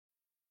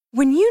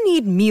When you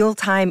need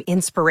mealtime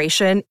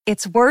inspiration,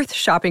 it's worth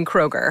shopping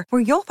Kroger,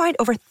 where you'll find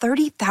over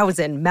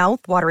 30,000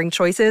 mouth-watering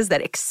choices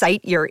that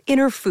excite your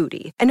inner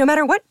foodie. And no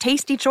matter what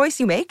tasty choice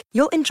you make,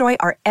 you'll enjoy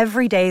our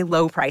everyday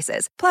low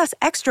prices, plus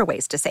extra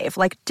ways to save,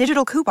 like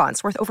digital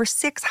coupons worth over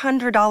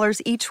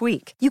 $600 each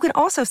week. You can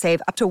also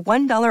save up to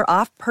 $1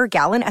 off per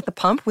gallon at the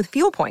pump with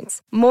fuel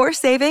points. More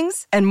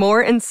savings and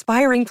more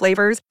inspiring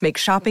flavors make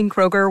shopping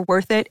Kroger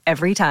worth it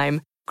every time.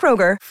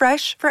 Kroger,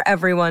 fresh for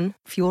everyone.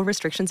 Fuel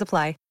restrictions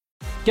apply.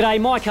 G'day,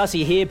 Mike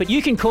Hussey here, but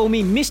you can call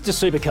me Mr.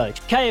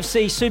 Supercoach.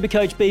 KFC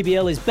Supercoach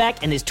BBL is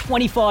back and there's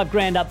 25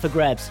 grand up for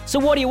grabs. So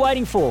what are you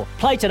waiting for?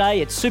 Play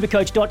today at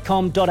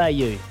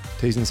supercoach.com.au.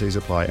 T's and C's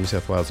apply. New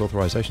South Wales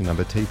authorisation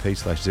number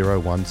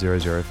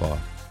TP/01005.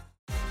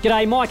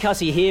 G'day, Mike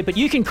Hussey here, but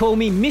you can call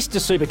me Mr.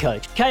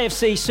 Supercoach.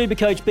 KFC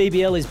Supercoach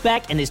BBL is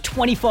back and there's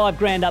 25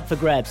 grand up for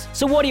grabs.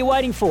 So what are you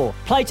waiting for?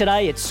 Play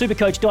today at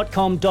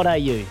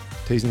supercoach.com.au.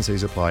 T's and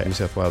C's apply. New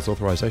South Wales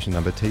authorisation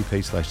number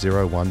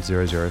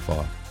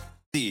TP/01005.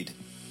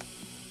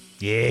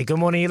 Yeah, good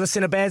morning. You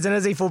listen to Baz and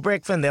Izzy for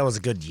breakfast. That was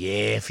a good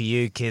for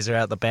you. Keza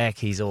out the back.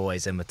 He's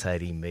always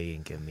imitating me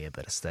and giving me a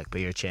bit of stick.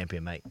 But you're a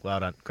champion, mate.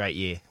 Well done. Great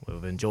year.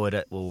 We've enjoyed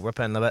it. We'll rip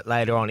in a bit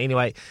later on.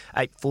 Anyway,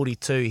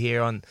 8:42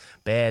 here on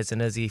Baz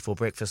and Izzy for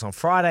breakfast on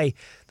Friday,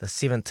 the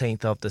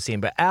 17th of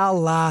December. Our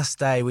last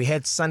day. We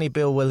had Sonny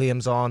Bill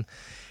Williams on.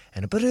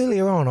 And a bit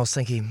earlier on, I was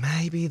thinking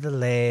maybe the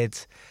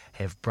lads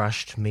have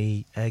brushed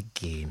me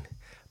again.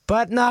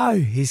 But no,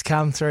 he's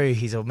come through.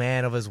 He's a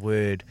man of his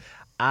word.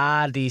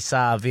 Ardie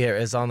Savea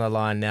is on the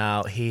line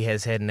now. He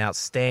has had an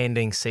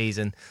outstanding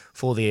season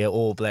for the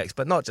All Blacks,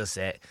 but not just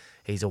that.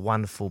 He's a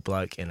wonderful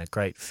bloke and a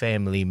great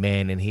family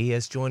man, and he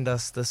has joined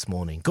us this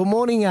morning. Good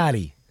morning,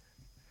 Ardie.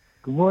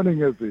 Good morning,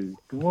 Izzy.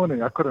 Good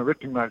morning. I couldn't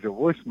recognise your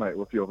voice, mate,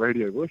 with your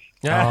radio voice.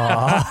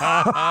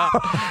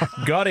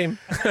 Got him.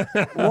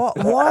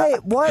 Why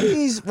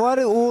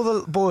do all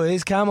the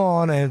boys come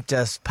on and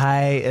just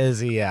pay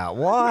Izzy out?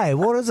 Why?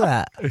 What is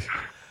that?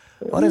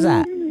 What is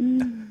that?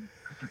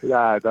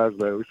 Yeah, it does,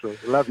 mate. We sure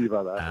love you,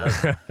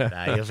 brother.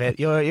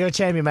 You're a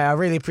champion, mate. I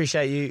really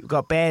appreciate you. We've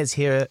got Baz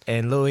here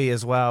and Louis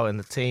as well and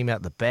the team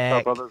out the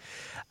back.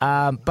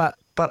 But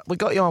we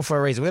got you on for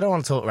a reason. We don't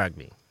want to talk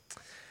rugby.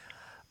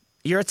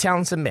 You're a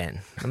talented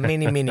man.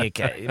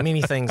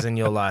 Many things in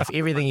your life.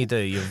 Everything you do,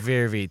 you're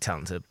very, very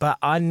talented. But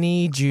I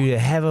need you to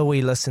have a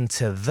wee listen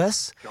to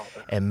this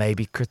and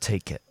maybe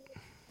critique it.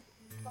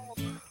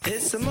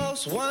 It's the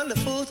most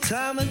wonderful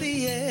time of the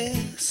year.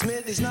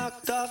 Smithy's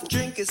knocked off,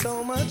 drinking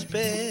so much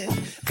beer.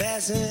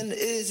 Baz and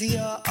Izzy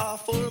are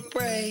off for a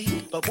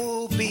break, but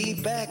we'll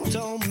be back,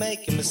 don't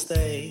make a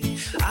mistake.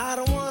 I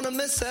don't want to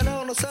miss out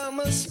on a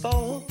summer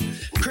sport,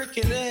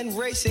 cricket and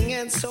racing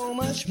and so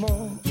much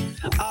more.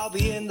 I'll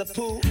be in the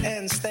pool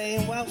and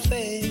staying well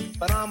fed,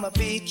 but I'ma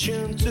be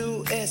tuned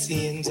to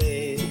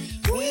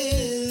SENZ. Will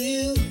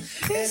you,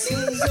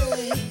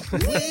 SENZ?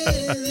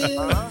 Will you,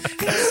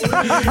 SENZ?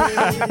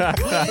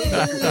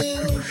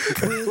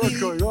 What's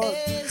going on?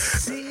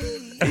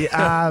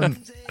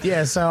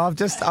 So I've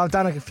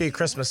done a few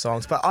Christmas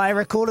songs, but I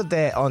recorded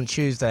that on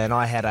Tuesday and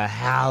I had a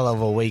hell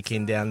of a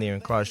weekend down there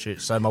in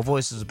Christchurch, so my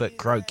voice is a bit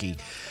croaky.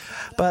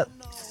 But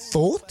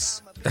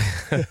thoughts?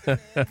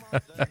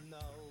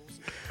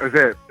 Was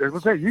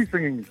that you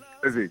singing,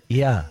 Izzy?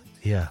 Yeah.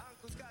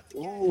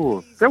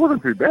 Oh, that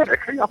wasn't too bad,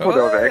 actually. I thought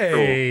that was an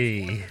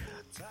actual...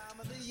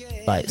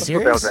 Like, That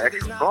serious? was an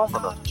actual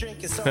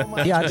song.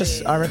 Yeah,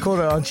 I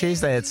recorded it on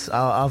Tuesday.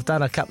 I've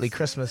done a couple of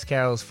Christmas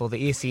carols for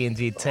the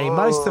SENZ team.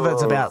 Most of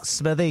it's about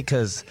Smithy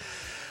because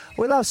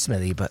we love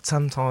Smithy, but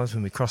sometimes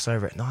when we cross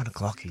over at 9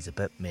 o'clock, he's a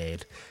bit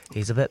mad.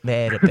 He's a bit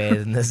mad at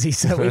Baz and Izzy,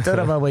 so we did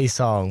him a wee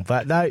song.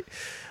 But no,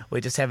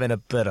 we're just having a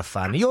bit of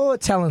fun. You're a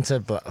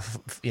talented,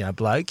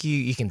 bloke.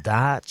 You can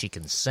dance, you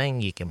can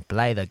sing, you can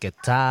play the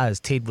guitar, as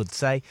Ted would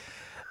say.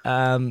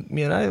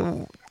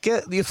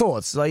 Get your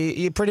thoughts. Like,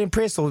 you're pretty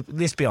impressed, or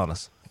let's be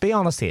honest. Be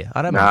honest here.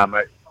 I don't know. Nah,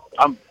 mate.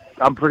 I'm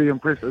pretty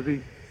impressed,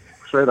 Izzy.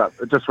 Straight up.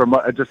 It just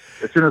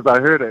as soon as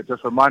I heard it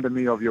just reminded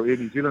me of your Air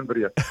New Zealand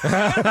video.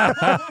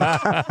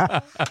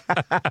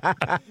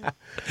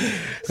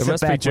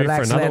 Sit back,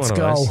 relax, let's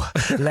go.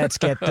 Let's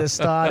get this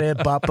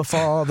started. But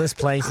before this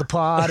plays the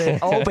party,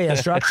 obey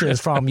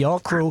instructions from your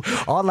crew.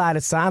 All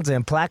lighted signs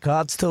and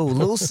placards too.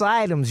 Loose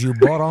items you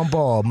brought on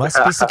board must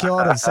be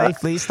secured and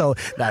safely stored.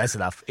 No, that's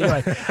enough.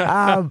 Anyway,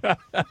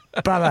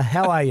 brother,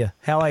 how are you?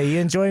 You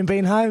enjoying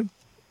being home?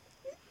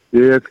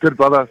 Yeah, it's good,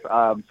 brother.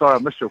 Sorry I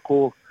missed your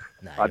call.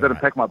 No, I didn't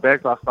pack my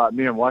bags last night.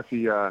 Me and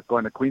wifey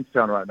going to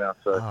Queenstown right now.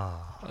 So,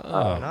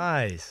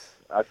 nice.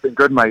 It's been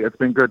good, mate. It's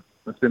been good.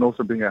 It's been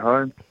awesome being at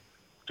home,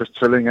 just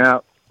chilling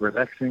out,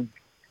 relaxing.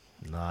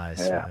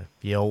 Nice.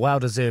 Yeah,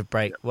 well-deserved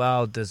break.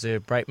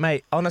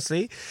 Mate,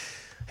 honestly,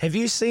 have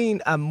you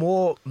seen a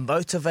more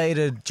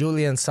motivated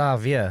Julian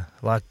Savea?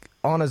 Like,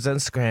 on his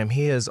Instagram,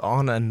 he is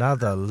on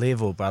another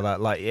level, brother.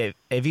 Like,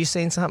 have you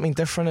seen something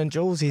different in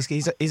Jules?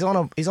 He's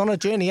on a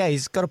journey. Yeah,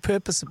 he's got a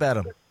purpose about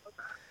him.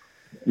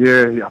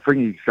 Yeah, I think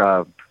he's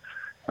trying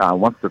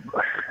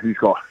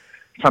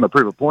to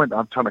prove a point.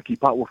 I'm trying to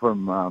keep up with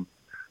him.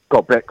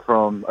 got back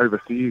from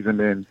overseas and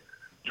then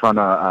trying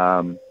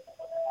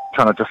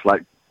to just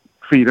like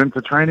feed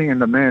into training,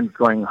 and the man's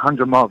going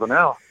 100 miles an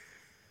hour,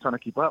 trying to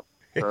keep up.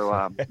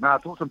 So, it's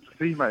awesome to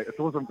see, mate. It's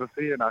awesome to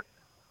see, and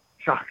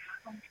shucks.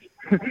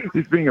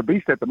 He's being a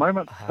beast at the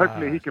moment.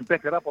 Hopefully he can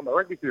back it up on the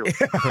rugby field.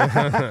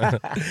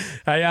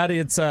 Hey, Artie,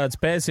 it's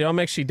Baz here. I'm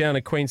actually down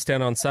at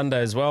Queenstown on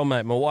Sunday as well,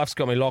 mate. My wife's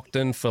got me locked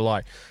in for,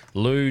 like,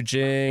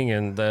 luging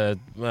and the,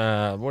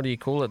 what do you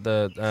call it,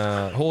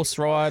 the horse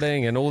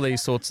riding and all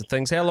these sorts of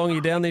things. How long are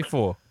you down there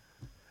for?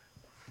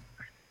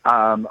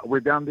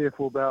 We're down there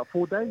for about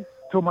 4 days,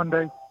 till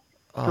Monday.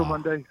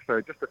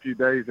 So just a few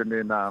days, and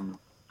then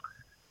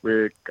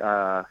we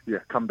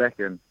come back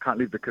and can't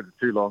leave the kids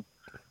too long.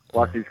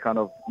 Wifey's kind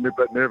of a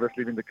bit nervous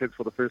leaving the kids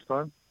for the first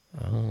time.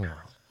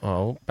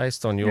 Oh,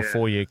 based on your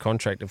 4-year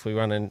contract, if we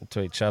run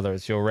into each other,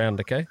 it's your round,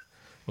 okay?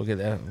 We'll get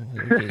that.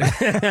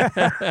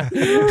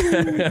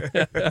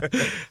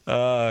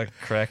 Oh,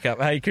 crack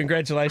up! Hey,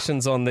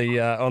 congratulations on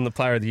the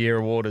Player of the Year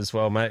award as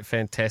well, mate.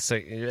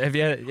 Fantastic. Have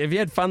you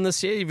had fun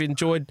this year? You've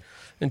enjoyed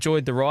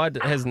the ride.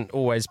 It hasn't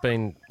always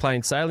been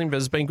plain sailing, but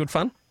it's been good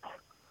fun.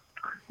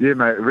 Yeah,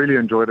 mate. Really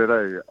enjoyed it.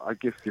 I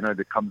guess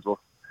that comes off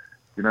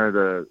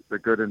the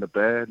good and the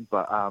bad,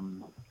 but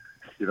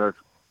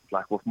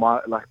like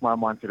my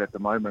mindset at the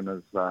moment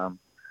is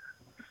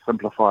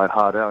simplify it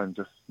hard out and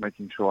just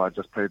making sure I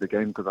just play the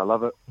game because I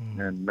love it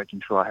and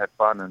making sure I have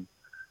fun, and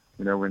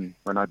when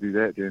I do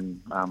that,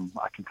 then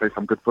I can play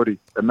some good footy.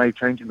 It may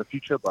change in the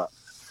future, but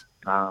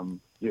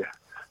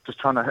just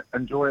trying to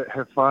enjoy it,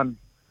 have fun,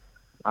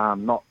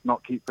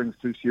 not keep things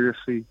too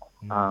seriously.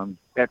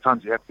 At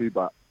times you have to,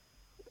 but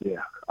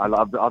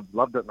I've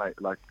loved it, mate.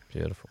 Like,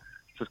 beautiful.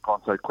 Just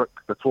gone so quick.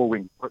 The tour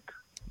went quick.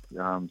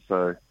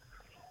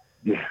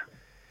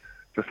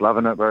 Just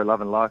loving it, bro.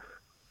 Loving life.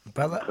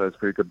 Brother, so it's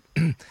pretty good.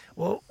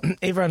 Well,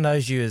 everyone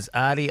knows you as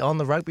Artie on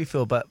the rugby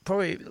field, but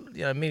probably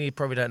many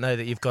probably don't know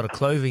that you've got a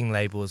clothing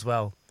label as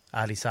well,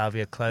 Artie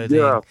Savia Clothing.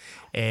 Yeah.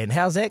 And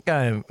how's that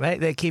going, mate?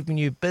 They're keeping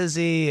you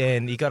busy,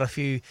 and you got a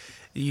few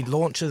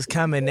launches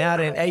coming out.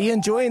 And are you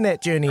enjoying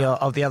that journey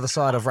of the other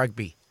side of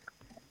rugby?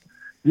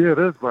 Yeah, it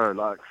is, bro.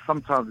 Like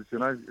sometimes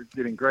it's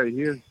getting grey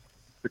hairs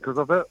because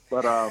of it,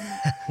 but I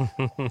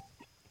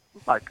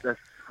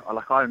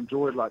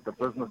enjoyed like the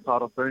business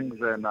side of things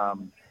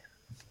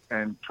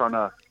and trying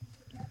to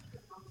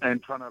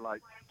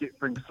like get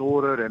things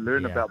sorted and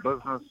learn about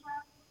business.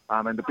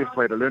 And the best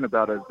way to learn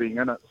about it is being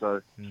in it.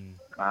 So,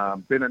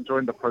 been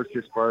enjoying the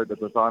process, bro. The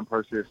design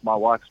process. My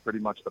wife's pretty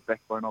much the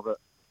backbone of it.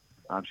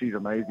 She's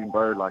amazing,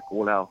 bro. Like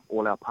all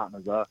our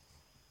partners are.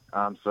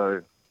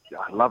 So yeah,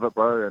 I love it,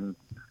 bro. And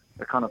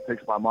it kind of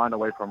takes my mind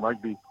away from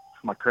rugby.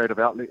 It's my creative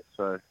outlet.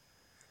 So.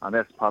 And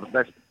that's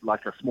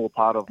like a small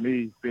part of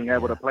me being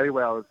able to play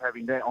well, is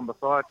having that on the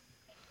side.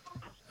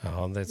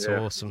 Oh, that's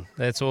awesome.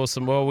 That's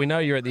awesome. Well, we know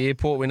you're at the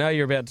airport. We know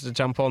you're about to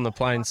jump on the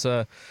plane,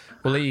 so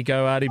we'll let you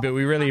go, Artie, but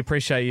we really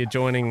appreciate you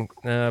joining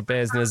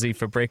Baz and Izzy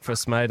for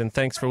breakfast, mate, and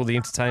thanks for all the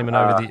entertainment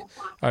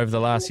over the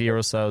last year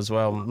or so as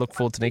well. Look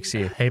forward to next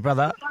year. Hey,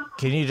 brother,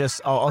 can you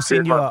just... I'll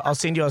send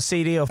you a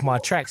CD of my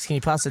tracks. Can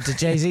you pass it to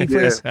Jay-Z,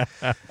 please?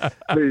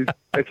 Please.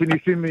 Hey, can you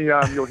send me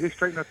your hair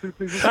straightener too,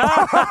 please?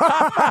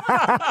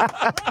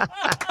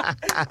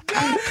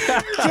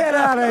 Get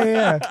out of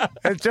here.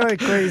 Enjoy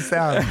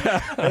Queenstown.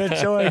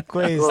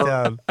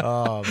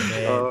 Oh,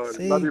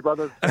 man. Love you,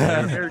 brothers.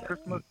 Merry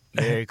Christmas.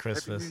 Merry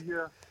Christmas. Happy New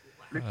Year.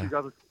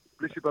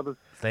 Bless you, brothers.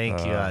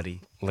 Thank you,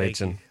 Artie.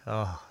 Legend.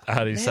 Oh,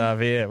 Artie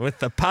Savia with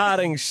the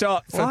parting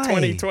shot for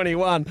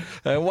 2021.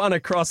 One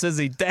across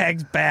Izzy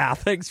Dag's bow.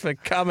 Thanks for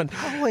coming.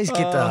 I always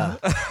get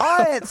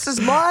this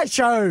is my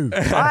show.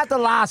 I had the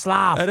last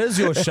laugh. It is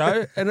your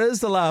show, and it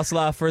is the last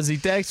laugh for Izzy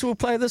Dag, so we'll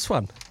play this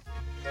one.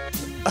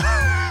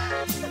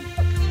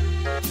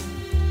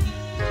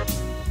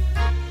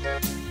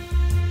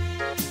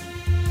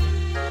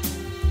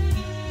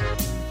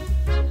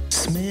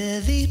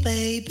 Smithy,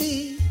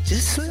 baby,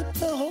 just slip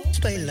the hose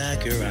play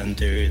like you're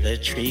under the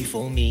tree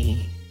for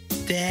me.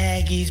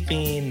 Daggy's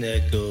been a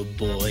good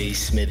boy,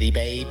 Smithy,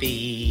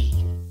 baby.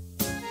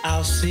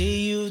 I'll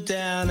see you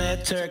down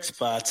at Turk's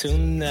Bar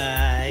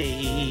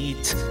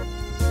tonight.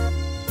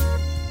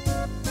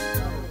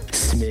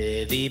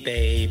 Smithy,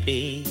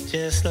 baby,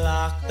 just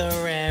lock the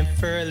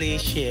Ranfurly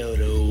shield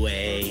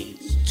away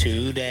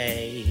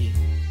today.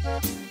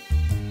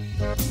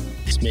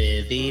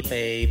 Smithy,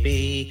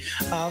 baby,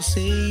 I'll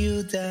see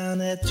you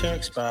down at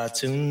Turk's Bar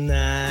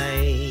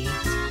tonight.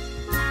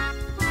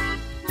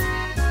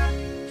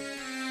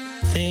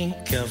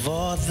 Think of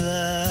all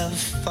the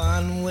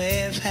fun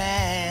we've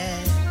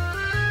had,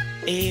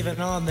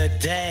 even on the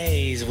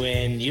days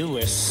when you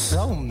were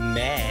so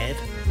mad.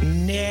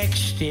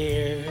 Next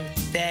year,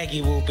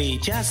 Daggy will be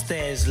just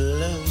as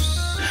loose.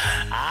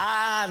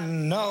 I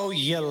know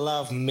you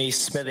love me,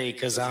 Smithy,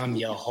 'cause I'm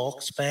your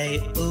Hawke's Bay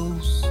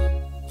ooze.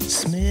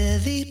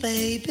 Smithy,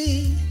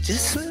 baby,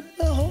 just slip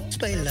the Hawke's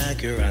Bay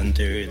lager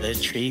under the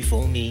tree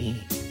for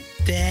me.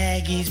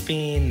 Daggy's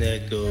been a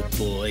good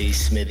boy,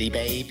 Smithy,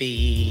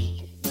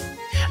 baby.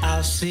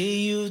 I'll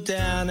see you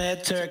down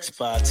at Turk's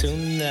Bar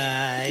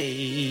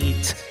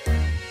tonight.